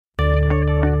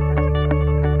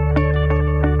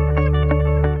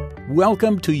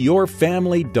welcome to Your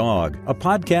Family Dog, a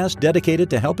podcast dedicated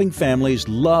to helping families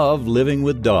love living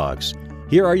with dogs.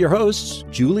 Here are your hosts,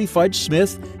 Julie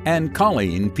Fudge-Smith and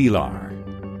Colleen Pilar.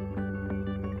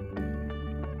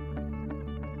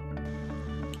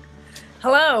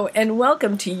 Hello, and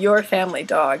welcome to Your Family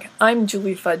Dog. I'm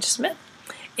Julie Fudge-Smith,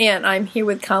 and I'm here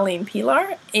with Colleen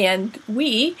Pilar, and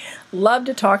we love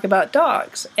to talk about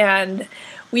dogs. And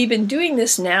we've been doing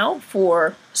this now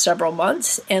for several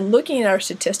months, and looking at our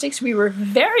statistics, we were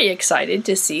very excited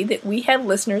to see that we have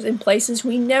listeners in places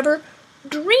we never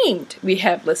dreamed we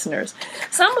have listeners.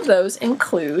 Some of those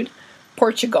include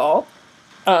Portugal,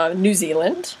 New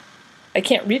Zealand, I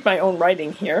can't read my own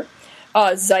writing here,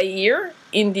 Zaire,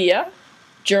 India,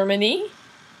 Germany,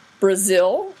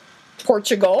 Brazil,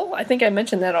 Portugal, I think I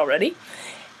mentioned that already,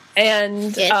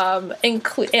 and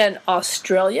and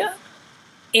Australia,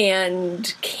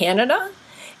 and Canada,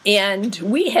 and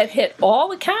we have hit all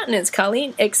the continents,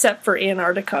 Colleen, except for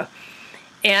Antarctica.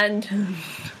 And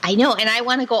I know, and I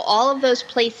want to go all of those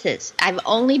places. I've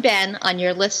only been on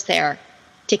your list there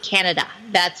to Canada.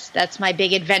 That's my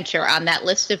big adventure on that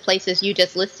list of places you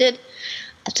just listed.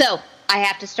 So I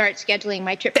have to start scheduling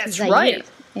my trip to Zaire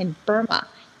and Burma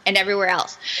and everywhere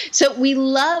else. So we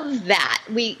love that.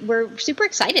 We're super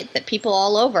excited that people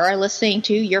all over are listening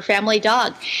to Your Family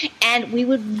Dog. And we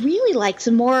would really like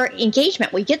some more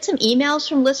engagement. We get some emails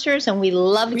from listeners, and we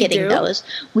love getting those.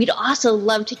 We'd also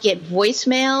love to get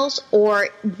voicemails or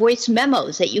voice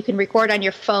memos that you can record on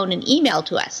your phone and email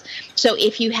to us. So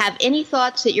if you have any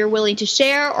thoughts that you're willing to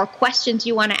share or questions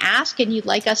you want to ask and you'd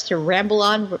like us to ramble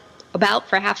on about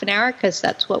for half an hour, because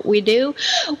that's what we do,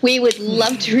 we would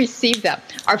love to receive them.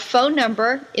 Our phone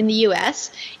number in the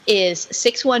U.S. is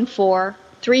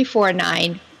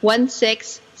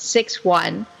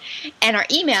 614-349-1661, and our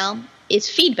email is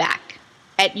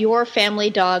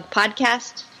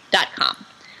feedback@yourfamilydogpodcast.com.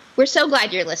 We're so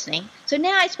glad you're listening. So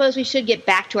now I suppose we should get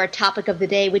back to our topic of the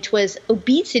day, which was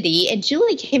obesity. And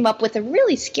Julie came up with a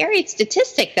really scary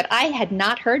statistic that I had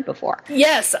not heard before.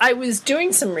 Yes, I was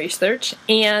doing some research,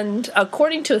 and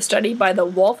according to a study by the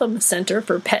Waltham Center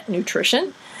for Pet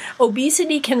Nutrition,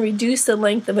 obesity can reduce the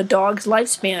length of a dog's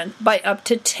lifespan by up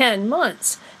to 10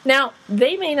 months. Now,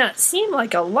 they may not seem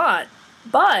like a lot,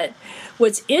 but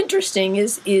what's interesting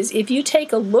is if you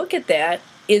take a look at that,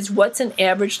 is what's an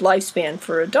average lifespan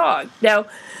for a dog. Now,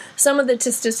 some of the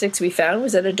statistics we found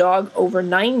was that a dog over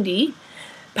 90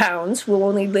 pounds will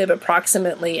only live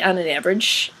approximately, on an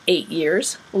average, 8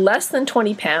 years. Less than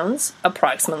 20 pounds,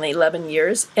 approximately 11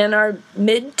 years. And our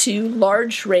mid to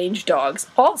large range dogs,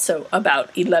 also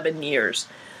about 11 years.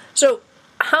 So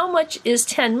how much is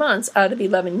 10 months out of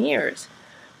 11 years?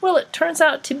 Well, it turns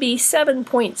out to be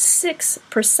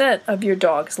 7.6% of your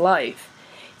dog's life.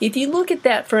 If you look at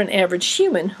that for an average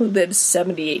human who lives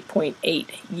 78.8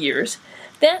 years,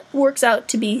 that works out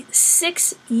to be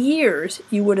 6 years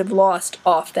you would have lost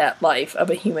off that life of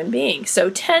a human being.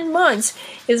 So 10 months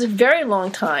is a very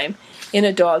long time in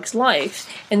a dog's life,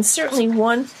 and certainly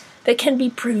one that can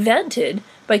be prevented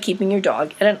by keeping your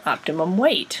dog at an optimum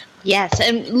weight. Yes,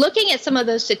 and looking at some of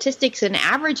those statistics and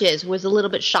averages was a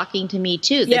little bit shocking to me,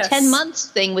 too. The 10 months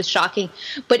thing was shocking,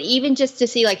 but even just to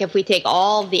see, like, if we take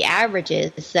all the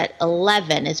averages, that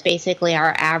 11 is basically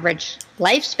our average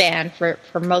lifespan for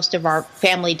most of our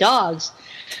family dogs,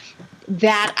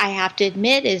 that I have to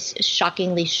admit is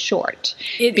shockingly short.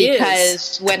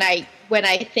 Because when I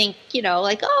think,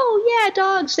 like, oh, yeah,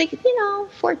 dogs, they,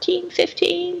 14,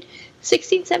 15...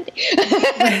 16, 17.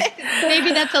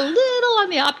 Maybe that's a little on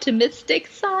the optimistic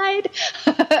side,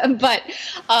 but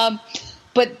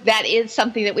that is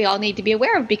something that we all need to be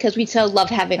aware of, because we so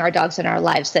love having our dogs in our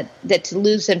lives that to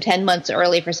lose them 10 months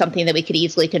early for something that we could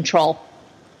easily control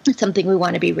is something we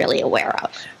want to be really aware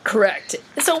of. Correct.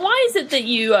 So why is it that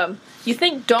you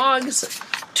think dogs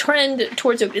trend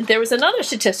towards it? There was another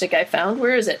statistic I found.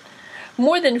 Where is it?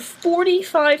 More than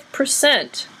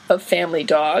 45% of family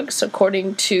dogs,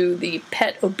 according to the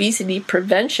Pet Obesity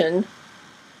Prevention,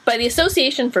 by the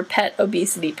Association for Pet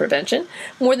Obesity Prevention,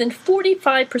 more than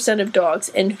 45% of dogs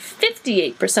and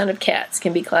 58% of cats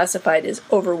can be classified as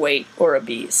overweight or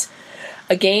obese.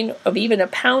 A gain of even a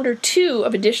pound or two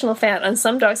of additional fat on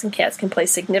some dogs and cats can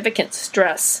place significant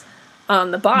stress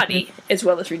on the body, as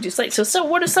well as reduce weight. So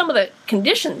what are some of the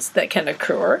conditions that can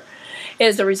occur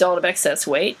as a result of excess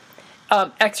weight?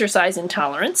 Exercise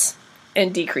intolerance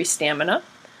and decreased stamina,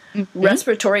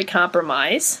 respiratory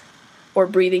compromise or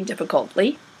breathing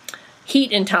difficulty,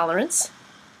 heat intolerance,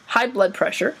 high blood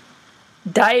pressure,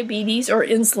 diabetes or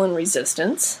insulin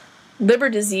resistance, liver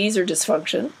disease or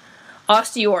dysfunction,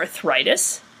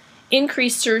 osteoarthritis,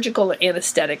 increased surgical or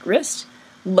anesthetic risk,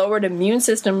 lowered immune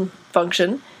system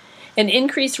function, an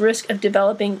increased risk of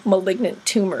developing malignant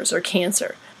tumors or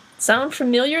cancer. Sound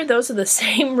familiar? Those are the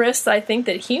same risks I think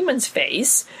that humans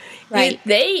face. Right.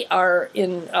 They are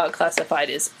classified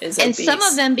as obese. And some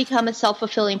of them become a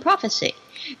self-fulfilling prophecy.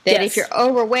 That if you're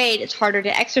overweight, it's harder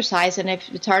to exercise. And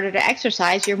if it's harder to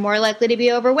exercise, you're more likely to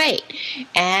be overweight.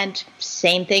 And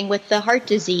same thing with the heart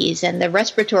disease and the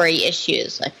respiratory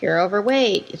issues. If you're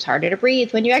overweight, it's harder to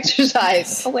breathe when you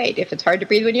exercise. Oh, wait, if it's hard to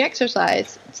breathe when you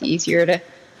exercise, it's easier to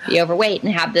be overweight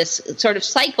and have this sort of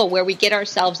cycle where we get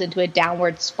ourselves into a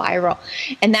downward spiral.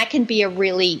 And that can be a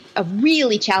really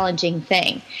challenging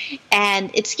thing.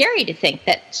 And it's scary to think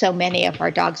that so many of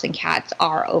our dogs and cats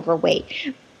are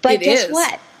overweight. But guess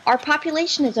what? Our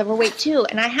population is overweight too.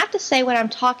 And I have to say, when I'm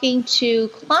talking to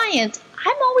clients,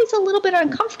 I'm always a little bit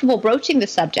uncomfortable broaching the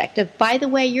subject of, by the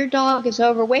way, your dog is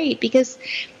overweight, because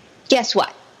guess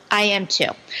what? I am too.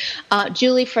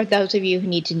 Julie, for those of you who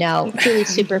need to know, Julie's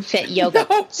super fit, yoga,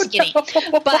 skinny.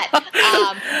 But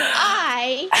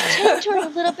I tend toward a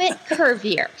little bit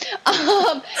curvier. So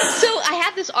I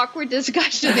have this awkward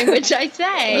discussion in which I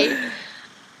say,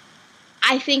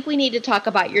 I think we need to talk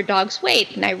about your dog's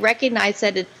weight. And I recognize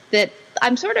that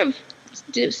I'm sort of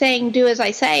saying do as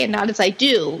I say and not as I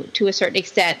do to a certain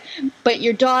extent. But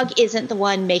your dog isn't the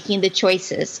one making the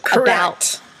choices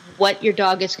about what your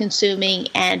dog is consuming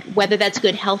and whether that's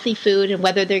good, healthy food and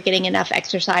whether they're getting enough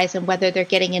exercise and whether they're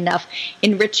getting enough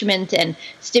enrichment and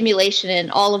stimulation and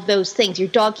all of those things. Your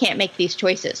dog can't make these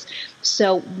choices.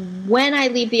 So when I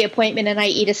leave the appointment and I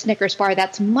eat a Snickers bar,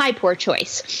 that's my poor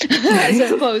choice as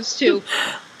opposed to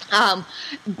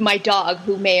my dog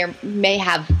who may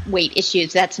have weight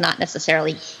issues. That's not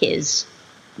necessarily his,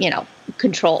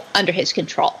 control, under his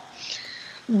control.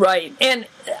 Right. And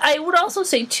I would also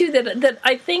say, too, that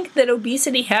I think that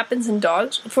obesity happens in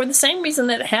dogs for the same reason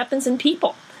that it happens in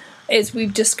people. As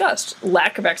we've discussed,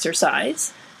 lack of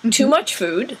exercise, too much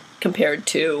food compared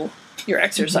to your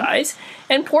exercise,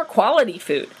 and poor quality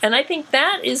food. And I think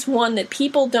that is one that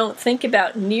people don't think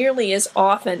about nearly as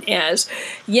often as,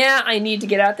 I need to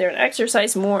get out there and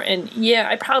exercise more, and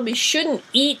I probably shouldn't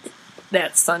eat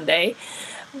that Sunday.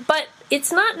 But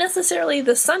it's not necessarily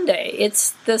the sundae.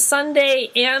 It's the sundae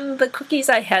and the cookies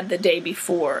I had the day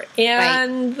before,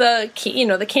 and the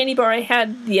candy bar I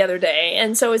had the other day.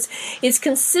 And so it's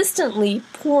consistently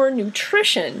poor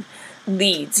nutrition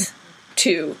leads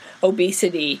to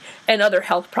obesity and other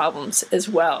health problems as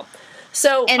well.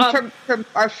 So, and for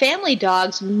our family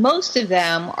dogs, most of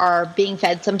them are being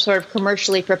fed some sort of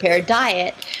commercially prepared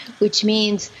diet, which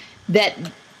means that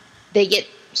they get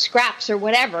scraps or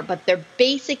whatever, but their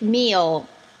basic meal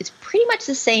is pretty much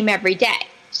the same every day.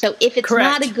 So if it's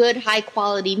not a good,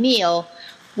 high-quality meal,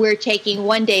 we're taking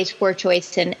one day's poor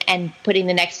choice and putting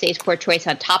the next day's poor choice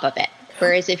on top of it.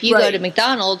 Whereas if you go to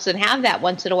McDonald's and have that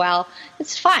once in a while,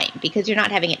 it's fine because you're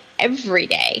not having it every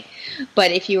day.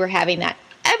 But if you were having that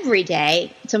every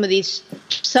day, some of these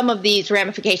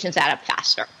ramifications add up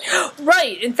faster.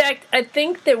 Right. In fact, I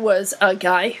think there was a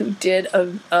guy who did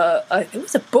it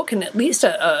was a book and at least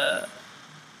a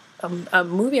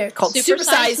movie called Super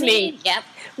Size Me. Yep.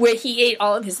 Where he ate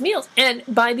all of his meals. And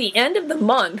by the end of the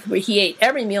month, where he ate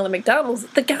every meal at McDonald's,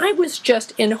 the guy was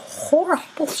just in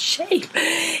horrible shape.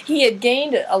 He had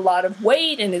gained a lot of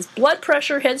weight, and his blood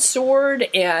pressure had soared,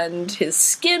 and his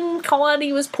skin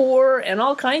quality was poor, and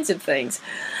all kinds of things.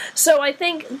 So I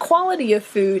think quality of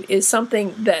food is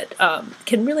something that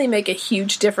can really make a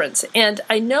huge difference. And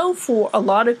I know for a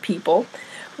lot of people,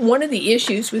 one of the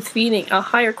issues with feeding a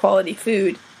higher quality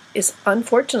food is,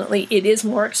 unfortunately, it is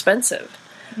more expensive.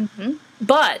 Mm-hmm.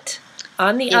 But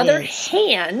on the other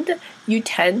hand, you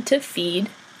tend to feed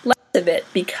less of it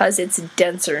because it's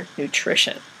denser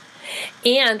nutrition.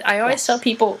 And I always tell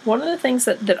people, one of the things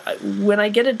that when I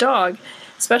get a dog,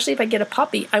 especially if I get a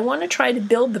puppy, I want to try to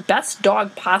build the best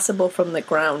dog possible from the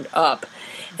ground up.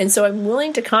 And so I'm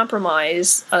willing to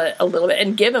compromise a little bit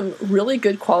and give him really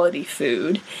good quality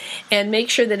food and make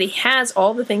sure that he has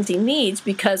all the things he needs,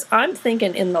 because I'm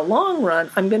thinking in the long run,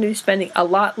 I'm going to be spending a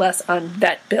lot less on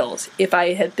vet bills if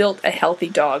I had built a healthy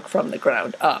dog from the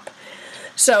ground up.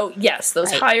 So yes,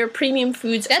 those higher premium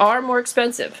foods are more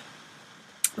expensive.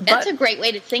 That's a great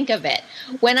way to think of it.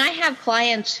 When I have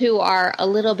clients who are a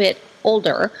little bit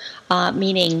older,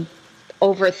 meaning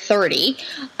over 30,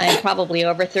 and probably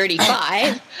over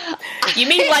 35. You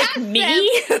mean like me?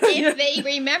 If they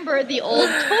remember the old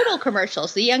Total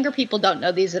commercials. The younger people don't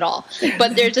know these at all.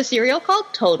 But there's a cereal called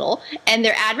Total, and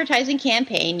their advertising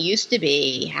campaign used to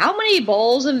be, how many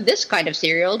bowls of this kind of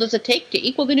cereal does it take to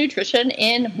equal the nutrition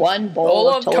in one bowl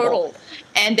of Total?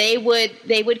 And they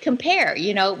would compare,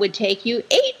 it would take you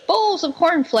 8 bowls bowls of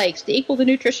cornflakes to equal the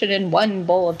nutrition in one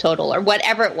bowl of total, or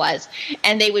whatever it was.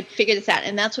 And they would figure this out.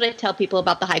 And that's what I tell people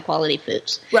about the high quality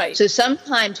foods. Right. So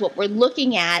sometimes what we're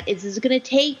looking at is it's going to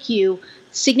take you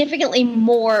significantly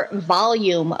more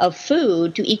volume of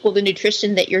food to equal the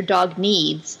nutrition that your dog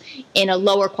needs in a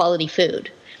lower quality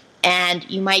food. And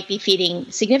you might be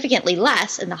feeding significantly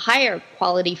less in the higher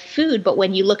quality food, but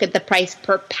when you look at the price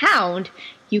per pound,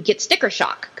 you get sticker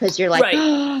shock because you're like,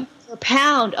 oh, per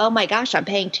pound, oh my gosh, I'm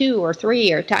paying 2 or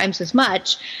 3 or times as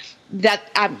much.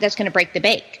 That's going to break the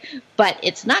bank. But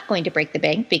it's not going to break the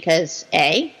bank because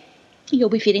A, you'll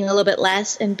be feeding a little bit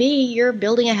less, and B, you're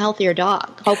building a healthier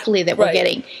dog, hopefully, that we're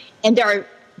getting. And there are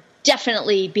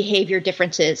definitely behavior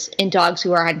differences in dogs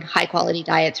who are on high-quality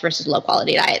diets versus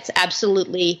low-quality diets.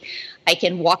 Absolutely. I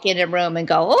can walk in a room and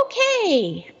go,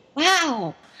 okay,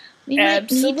 wow. We might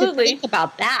need to think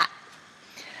about that.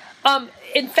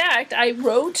 In fact, I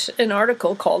wrote an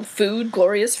article called Food,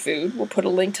 Glorious Food. We'll put a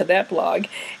link to that blog.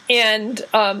 And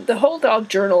the Whole Dog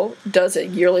Journal does a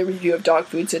yearly review of dog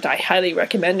foods that I highly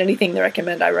recommend. Anything they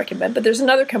recommend, I recommend. But there's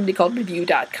another company called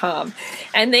Review.com.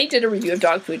 And they did a review of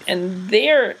dog food. And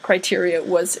their criteria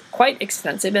was quite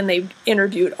extensive. And they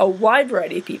interviewed a wide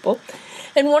variety of people.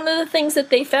 And one of the things that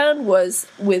they found was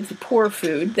with poor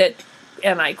food that,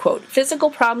 and I quote, physical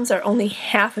problems are only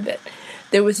half of it.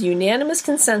 There was unanimous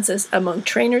consensus among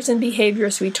trainers and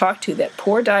behaviorists we talked to that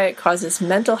poor diet causes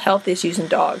mental health issues in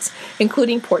dogs,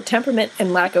 including poor temperament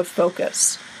and lack of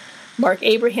focus. Mark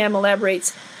Abraham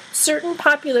elaborates, certain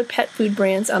popular pet food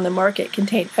brands on the market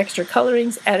contain extra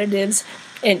colorings, additives,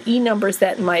 and E-numbers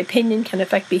that, in my opinion, can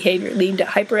affect behavior, leading to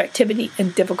hyperactivity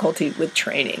and difficulty with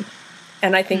training.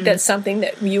 And I think that's something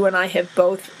that you and I have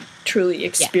both truly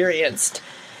experienced.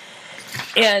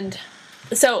 Yes. And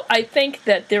so I think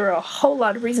that there are a whole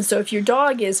lot of reasons. So if your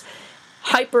dog is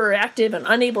hyperactive and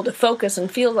unable to focus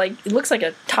and feel like it looks like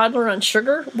a toddler on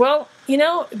sugar, well,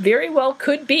 very well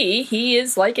could be he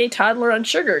is like a toddler on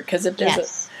sugar, because if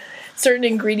there's certain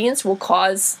ingredients will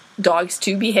cause dogs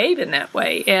to behave in that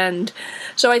way. And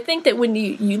so I think that when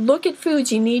you look at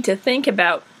foods, you need to think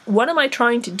about, what am I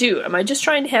trying to do? Am I just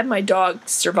trying to have my dog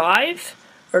survive,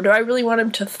 or do I really want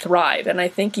him to thrive? And I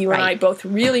think you and I both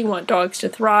really want dogs to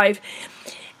thrive.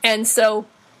 And so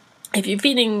if you're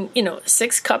feeding,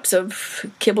 6 cups of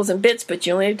kibbles and bits, but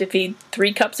you only have to feed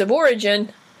 3 cups of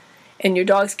Origin, and your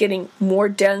dog's getting more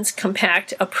dense,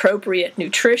 compact, appropriate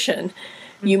nutrition,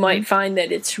 you might find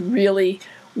that it's really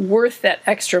worth that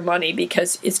extra money,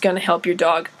 because it's going to help your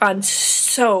dog on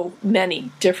so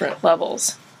many different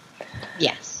levels.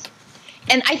 Yes.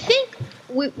 And I think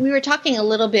we were talking a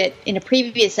little bit in a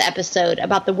previous episode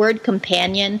about the word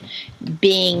companion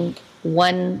being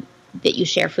one that you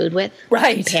share food with.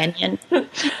 Right. Companion.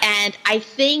 And I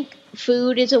think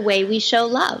food is a way we show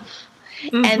love.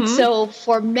 Mm-hmm. And so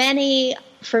for many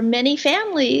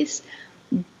families,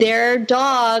 their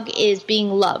dog is being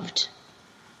loved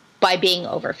by being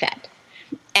overfed.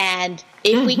 And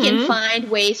if we can find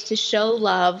ways to show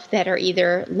love that are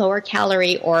either lower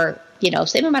calorie or,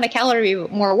 same amount of calorie,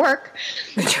 more work,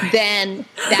 then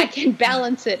that can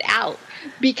balance it out.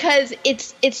 Because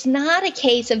it's not a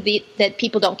case of that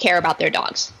people don't care about their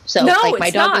dogs. So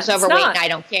my dog is overweight and I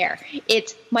don't care.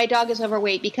 It's my dog is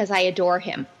overweight because I adore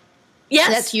him. Yes.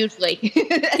 That's usually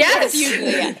Yes.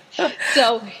 it.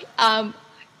 So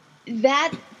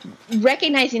that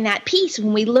recognizing that piece,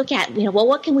 when we look at,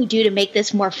 what can we do to make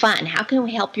this more fun? How can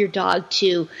we help your dog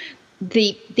to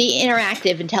the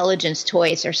interactive intelligence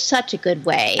toys are such a good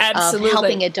way of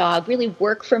helping a dog really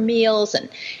work for meals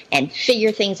and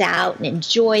figure things out and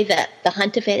enjoy the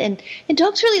hunt of it. And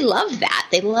dogs really love that.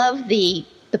 They love the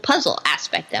puzzle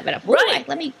aspect of it. Of,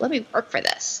 let me work for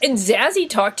this. And Zazie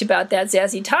talked about that.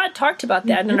 Zazie Todd talked about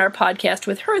that in our podcast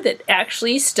with her, that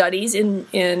actually studies in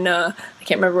I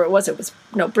can't remember where it was.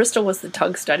 Bristol was the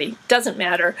Tug study. Doesn't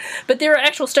matter. But there are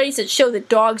actual studies that show that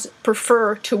dogs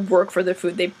prefer to work for their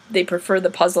food. They prefer the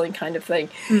puzzling kind of thing.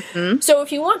 Mm-hmm. So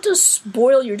if you want to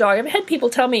spoil your dog, I've had people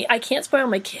tell me, I can't spoil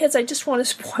my kids. I just want to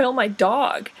spoil my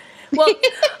dog. Well,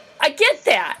 I get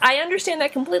that. I understand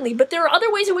that completely. But there are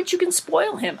other ways in which you can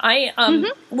spoil him.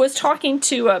 I was talking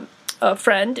to a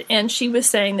friend, and she was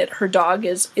saying that her dog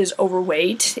is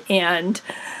overweight, and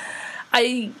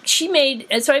I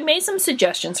made some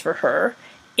suggestions for her,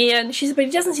 and she said, but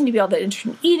he doesn't seem to be all that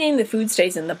interested in eating. The food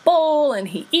stays in the bowl, and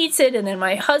he eats it, and then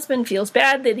my husband feels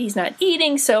bad that he's not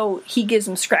eating, so he gives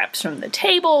him scraps from the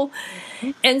table.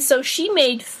 Mm-hmm. And so she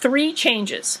made 3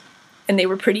 changes, and they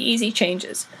were pretty easy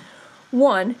changes.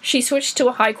 1, she switched to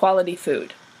a high-quality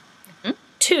food. Mm-hmm.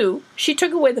 2, she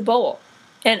took away the bowl.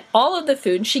 And all of the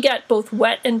food, she got both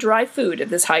wet and dry food of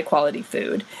this high-quality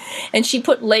food, and she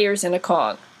put layers in a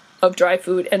Kong. of dry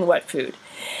food and wet food.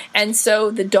 And so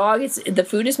the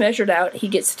food is measured out. He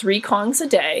gets 3 kongs a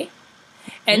day,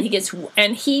 and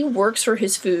he works for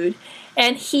his food,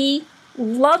 and he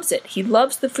loves it. He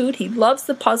loves the food. He loves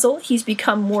the puzzle. He's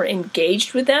become more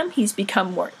engaged with them. He's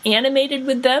become more animated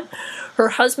with them. Her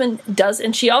husband does,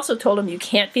 and she also told him, you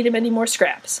can't feed him any more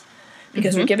scraps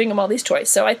because we're giving him all these toys.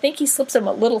 So I think he slips him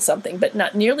a little something, but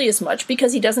not nearly as much,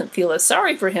 because he doesn't feel as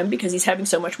sorry for him because he's having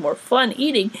so much more fun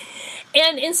eating.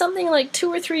 And in something like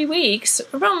 2 or 3 weeks,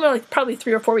 probably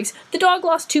 3 or 4 weeks, the dog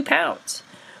lost 2 pounds,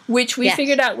 which we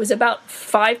figured out was about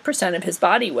 5% of his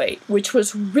body weight, which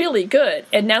was really good.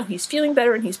 And now he's feeling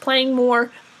better and he's playing more,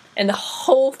 and the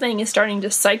whole thing is starting to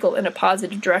cycle in a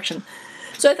positive direction.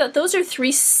 So I thought those are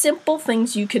 3 simple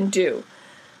things you can do.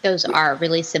 Those are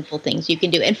really simple things you can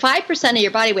do. And 5% of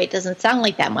your body weight doesn't sound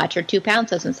like that much, or 2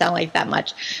 pounds doesn't sound like that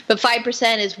much. But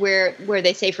 5% is where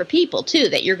they say for people, too,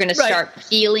 that you're going to start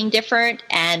feeling different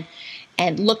and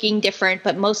looking different,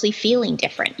 but mostly feeling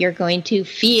different. You're going to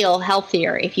feel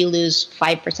healthier if you lose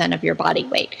 5% of your body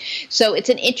weight. So it's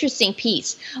an interesting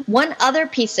piece. One other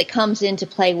piece that comes into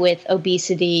play with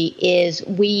obesity is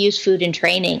we use food in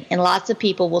training. And lots of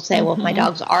people will say, well, if my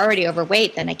dog's already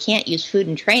overweight, then I can't use food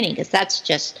in training because that's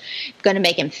just going to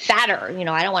make him fatter.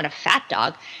 I don't want a fat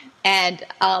dog. And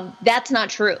that's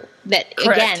not true. That,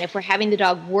 Correct. Again, if we're having the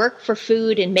dog work for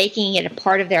food and making it a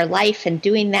part of their life and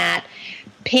doing that,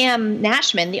 Pam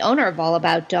Nashman, the owner of All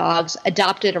About Dogs,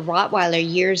 adopted a Rottweiler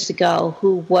years ago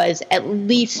who was at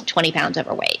least 20 pounds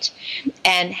overweight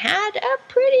and had a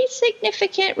pretty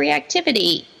significant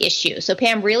reactivity issue. So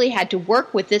Pam really had to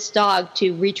work with this dog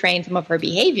to retrain some of her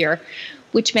behavior,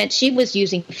 which meant she was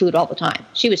using food all the time.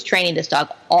 She was training this dog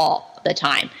all the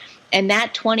time. And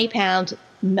that 20 pounds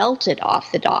melted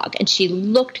off the dog, and she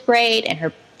looked great,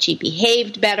 and she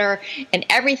behaved better, and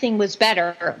everything was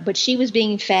better, but she was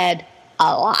being fed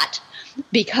a lot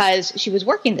because she was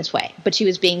working this way, but she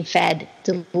was being fed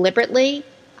deliberately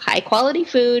high quality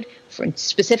food for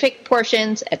specific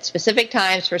portions at specific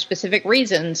times for specific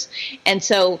reasons. And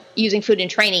so using food in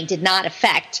training did not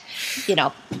affect,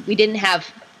 we didn't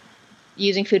have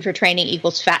using food for training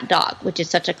equals fat dog, which is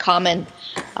such a common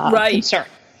concern.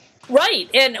 Right.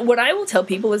 And what I will tell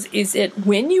people is that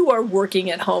when you are working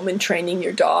at home and training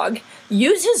your dog,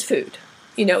 use his food.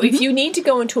 If you need to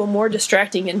go into a more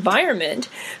distracting environment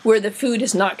where the food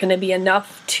is not going to be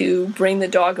enough to bring the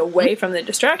dog away from the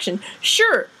distraction,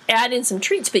 sure, add in some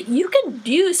treats. But you can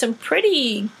use some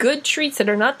pretty good treats that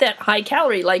are not that high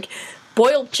calorie, like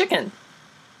boiled chicken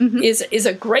is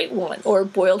a great one, or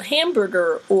boiled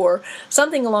hamburger, or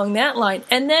something along that line.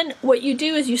 And then what you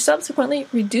do is you subsequently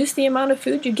reduce the amount of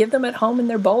food you give them at home in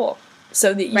their bowl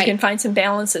so that you can find some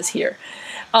balances here.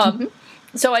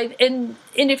 So and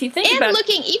if you think about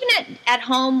looking even at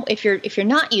home, if you're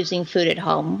not using food at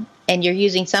home and you're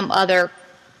using some other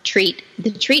treat,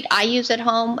 the treat I use at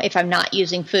home if I'm not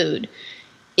using food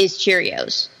is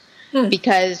Cheerios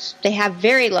because they have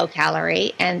very low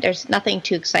calorie and there's nothing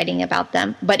too exciting about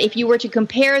them. But if you were to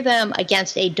compare them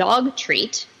against a dog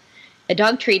treat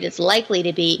is likely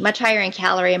to be much higher in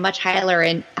calorie and much higher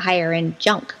in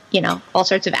junk, all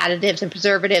sorts of additives and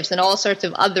preservatives and all sorts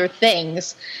of other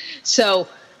things. So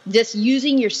just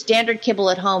using your standard kibble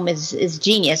at home is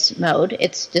genius mode.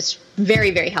 It's just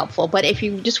very, very helpful. But if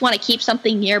you just want to keep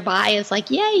something nearby, it's like,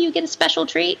 yeah, you get a special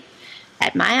treat.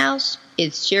 At my house,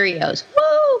 it's Cheerios.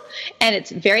 Woo! And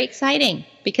it's very exciting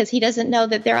because he doesn't know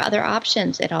that there are other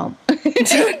options at home.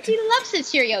 He loves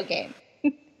his Cheerio game.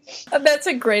 That's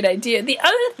a great idea. The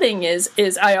other thing is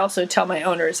I also tell my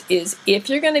owners is if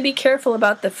you're going to be careful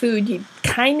about the food, you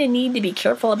kind of need to be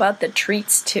careful about the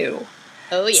treats too.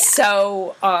 Oh, yeah.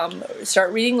 So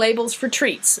start reading labels for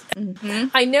treats.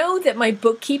 I know that my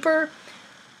bookkeeper,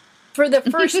 for the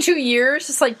first 2 years,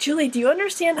 it's like, Julie, do you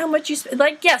understand how much you spend?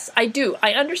 Like, yes, I do.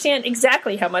 I understand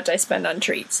exactly how much I spend on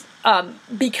treats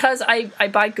because I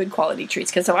buy good quality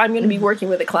treats. Because if I'm going to be working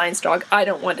with a client's dog, I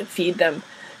don't want to feed them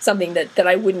something that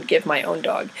I wouldn't give my own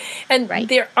dog. And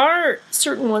there are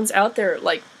certain ones out there,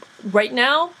 like right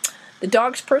now, the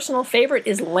dog's personal favorite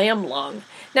is lamb lung.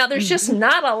 Now, there's just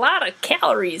not a lot of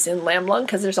calories in lamb lung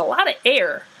because there's a lot of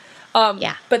air.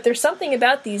 But there's something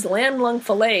about these lamb lung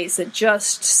fillets that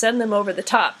just send them over the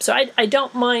top. So I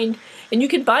don't mind, and you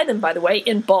can buy them, by the way,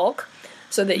 in bulk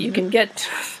so that you can get...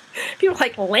 People are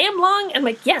like, lamb lung? And I'm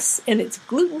like, yes, and it's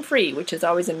gluten-free, which is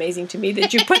always amazing to me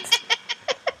that you put...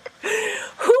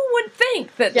 Who would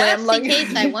think that lamb lung... Just in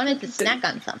case I wanted to snack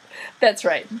on something. That's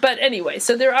right. But anyway,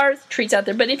 so there are treats out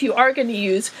there. But if you are going to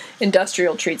use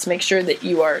industrial treats, make sure that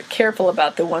you are careful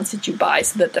about the ones that you buy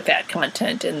so that the fat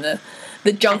content and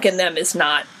the junk in them is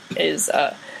not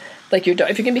like your dog.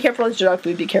 If you can be careful with your dog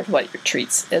food, be careful about your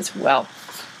treats as well.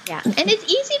 Yeah, and it's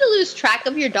easy to lose track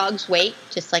of your dog's weight,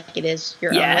 just like it is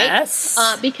your own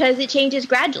weight, because it changes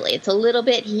gradually. It's a little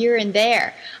bit here and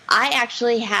there. I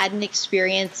actually had an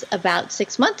experience about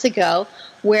 6 months ago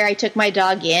where I took my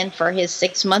dog in for his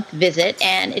 6-month visit,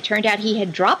 and it turned out he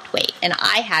had dropped weight, and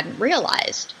I hadn't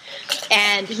realized.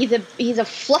 And he's a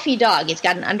fluffy dog. He's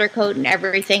got an undercoat and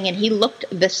everything, and he looked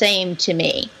the same to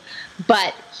me,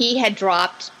 but he had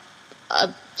dropped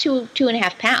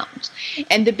 2.5 pounds.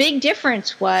 And the big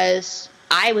difference was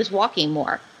I was walking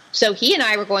more. So he and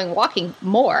I were going walking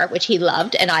more, which he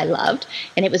loved and I loved.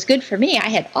 And it was good for me. I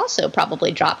had also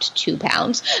probably dropped 2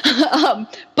 pounds.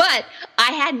 But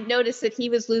I hadn't noticed that he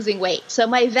was losing weight. So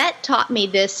my vet taught me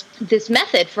this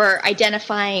method for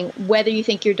identifying whether you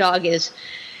think your dog is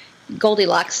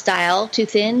Goldilocks style, too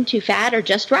thin, too fat, or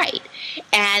just right.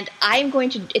 And I'm going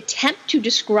to attempt to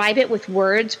describe it with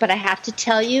words, but I have to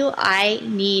tell you, I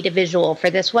need a visual for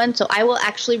this one. So I will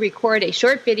actually record a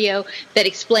short video that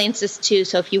explains this too.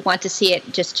 So if you want to see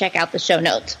it, just check out the show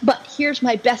notes. But here's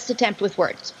my best attempt with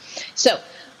words. So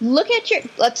look at your,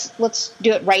 let's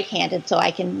do it right-handed so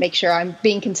I can make sure I'm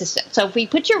being consistent. So if we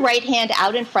put your right hand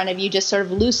out in front of you, just sort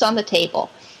of loose on the table,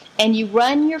 and you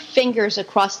run your fingers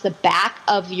across the back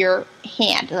of your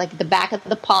hand, like the back of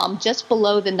the palm, just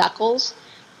below the knuckles,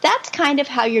 that's kind of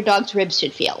how your dog's ribs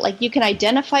should feel. Like you can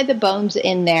identify the bones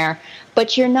in there,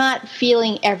 but you're not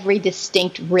feeling every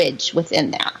distinct ridge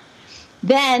within there.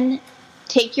 Then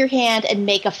take your hand and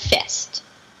make a fist.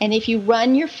 And if you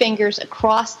run your fingers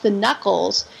across the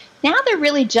knuckles, now they're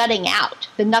really jutting out.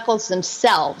 The knuckles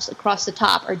themselves across the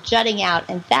top are jutting out,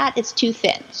 and that is too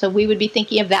thin. So we would be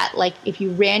thinking of that like if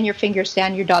you ran your fingers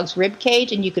down your dog's rib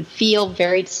cage and you could feel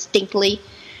very distinctly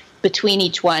between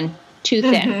each one, too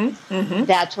thin.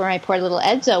 That's where my poor little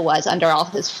Edzo was under all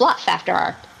his fluff after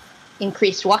our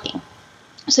increased walking.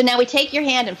 So now we take your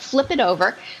hand and flip it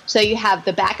over so you have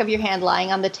the back of your hand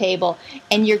lying on the table,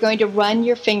 and you're going to run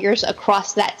your fingers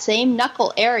across that same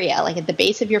knuckle area, like at the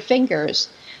base of your fingers.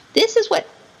 This is what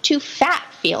too fat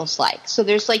feels like. So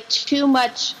there's like too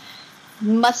much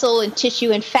muscle and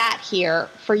tissue and fat here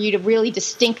for you to really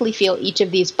distinctly feel each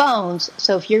of these bones.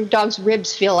 So if your dog's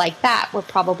ribs feel like that, we're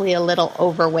probably a little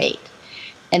overweight.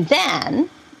 And then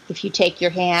if you take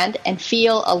your hand and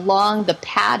feel along the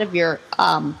pad of your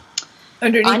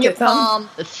underneath on your thumb? palm,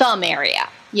 the thumb area.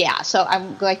 Yeah, so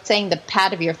I'm like saying the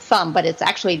pad of your thumb, but it's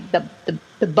actually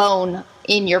the bone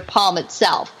in your palm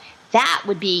itself. That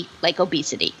would be like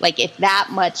obesity, like if that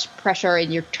much pressure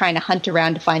and you're trying to hunt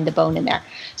around to find the bone in there.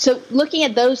 So looking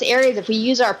at those areas, if we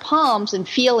use our palms and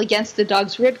feel against the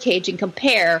dog's rib cage and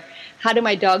compare, how do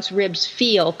my dog's ribs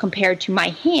feel compared to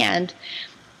my hand,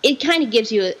 it kind of gives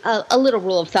you a little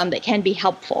rule of thumb that can be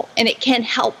helpful. And it can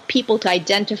help people to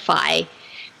identify.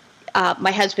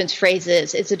 My husband's phrase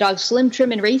is the dog slim,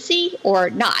 trim, and racy or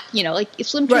not? You know, like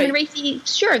slim, trim, and racy,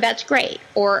 sure, that's great.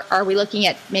 Or are we looking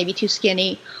at maybe too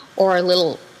skinny or a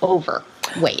little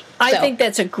overweight? I think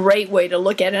that's a great way to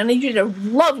look at it, and you did a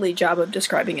lovely job of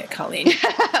describing it, Colleen.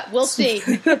 We'll see.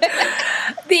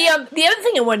 The other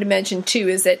thing I wanted to mention, too,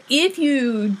 is that if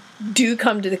you do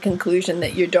come to the conclusion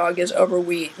that your dog is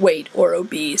overweight or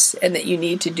obese and that you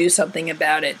need to do something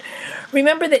about it,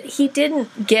 remember that he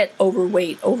didn't get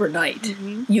overweight overnight.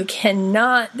 You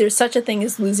cannot, there's such a thing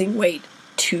as losing weight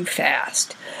too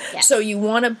fast. Yes. So you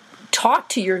want to talk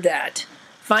to your vet,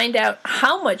 find out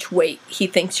how much weight he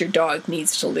thinks your dog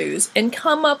needs to lose, and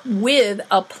come up with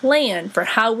a plan for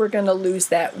how we're going to lose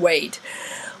that weight.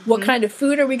 What kind of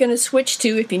food are we going to switch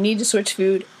to if you need to switch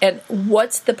food, and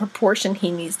what's the proportion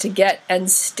he needs to get, and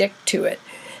stick to it.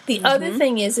 The other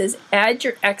thing is add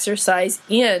your exercise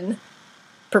in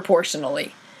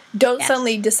proportionally. Don't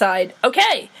suddenly decide,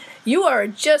 okay, you are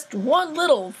just one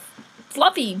little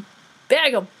fluffy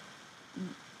bag of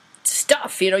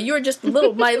stuff, you know, you're just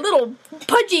my little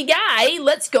pudgy guy,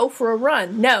 let's go for a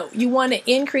run. No, you want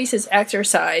to increase his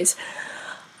exercise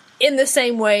in the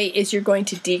same way as you're going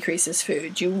to decrease his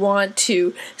food. You want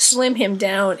to slim him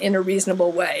down in a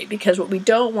reasonable way, because what we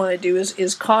don't want to do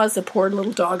is cause the poor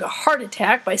little dog a heart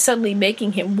attack by suddenly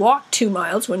making him walk 2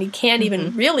 miles when he can't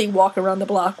even really walk around the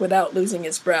block without losing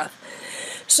his breath.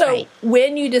 So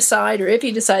when you decide, or if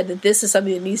you decide that this is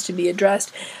something that needs to be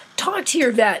addressed, talk to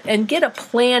your vet and get a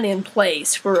plan in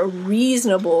place for a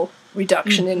reasonable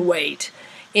reduction in weight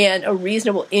and a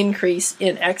reasonable increase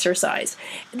in exercise.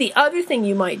 The other thing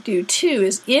you might do, too,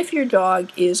 is if your dog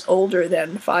is older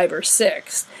than 5 or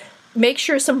 6, make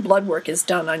sure some blood work is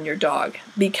done on your dog,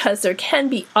 because there can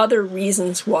be other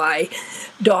reasons why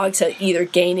dogs are either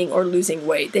gaining or losing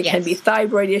weight. There can be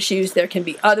thyroid issues, there can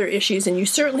be other issues, and you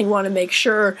certainly want to make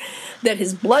sure that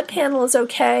his blood panel is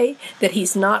okay, that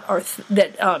he's not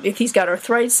if he's got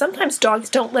arthritis. Sometimes dogs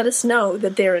don't let us know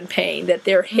that they're in pain, that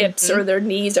their hips or their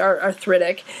knees are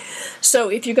arthritic. So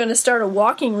if you're going to start a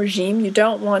walking regime, you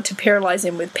don't want to paralyze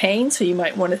him with pain, so you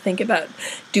might want to think about,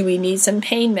 do we need some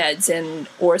pain meds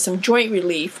or some joint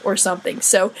relief or something.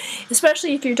 So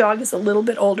especially if your dog is a little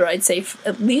bit older, I'd say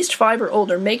at least 5 or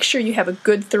older, make sure you have a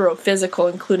good thorough physical,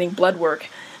 including blood work,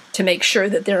 to make sure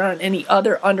that there aren't any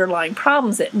other underlying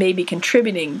problems that may be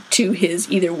contributing to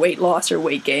his either weight loss or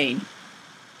weight gain.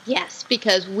 Yes,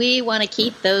 because we want to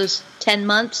keep those 10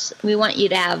 months. We want you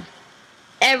to have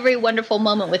every wonderful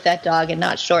moment with that dog and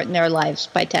not shorten their lives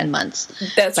by 10 months.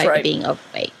 That's by right. being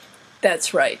overweight.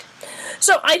 That's right.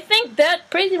 So I think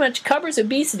that pretty much covers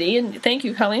obesity, and thank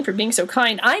you, Colleen, for being so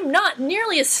kind. I'm not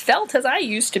nearly as svelte as I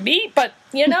used to be, but,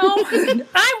 I'm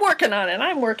working on it.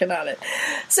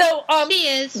 So, she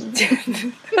is.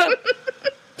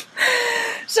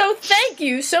 So thank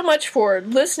you so much for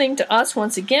listening to us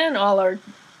once again, all our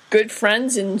good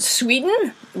friends in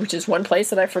Sweden, which is one place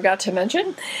that I forgot to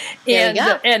mention,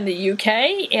 and the UK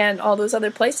and all those other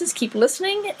places. Keep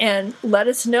listening and let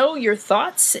us know your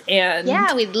thoughts. And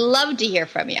yeah, we'd love to hear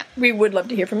from you. We would love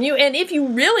to hear from you. And if you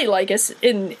really like us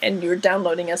and you're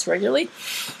downloading us regularly,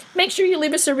 make sure you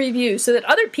leave us a review so that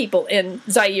other people in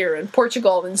Zaire and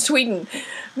Portugal and Sweden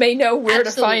may know where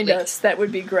to find us. That would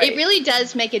be great. It really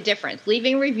does make a difference.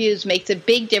 Leaving reviews makes a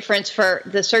big difference for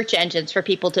the search engines for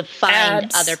people to find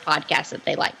other podcasts that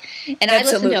they like. And I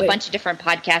listen to a bunch of different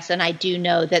podcasts, and I do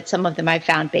know that some of them I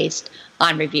found based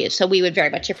on reviews. So we would very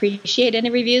much appreciate any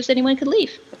reviews anyone could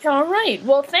leave. All right.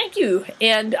 Well, thank you.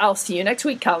 And I'll see you next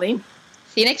week, Colleen.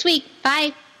 See you next week.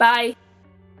 Bye. Bye.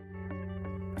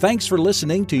 Thanks for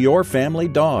listening to Your Family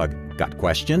Dog. Got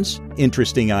questions?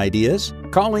 Interesting ideas?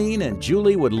 Colleen and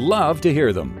Julie would love to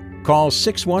hear them. Call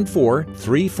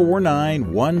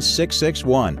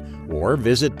 614-349-1661 or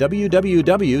visit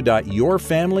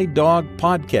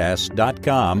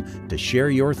www.yourfamilydogpodcast.com to share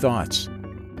your thoughts.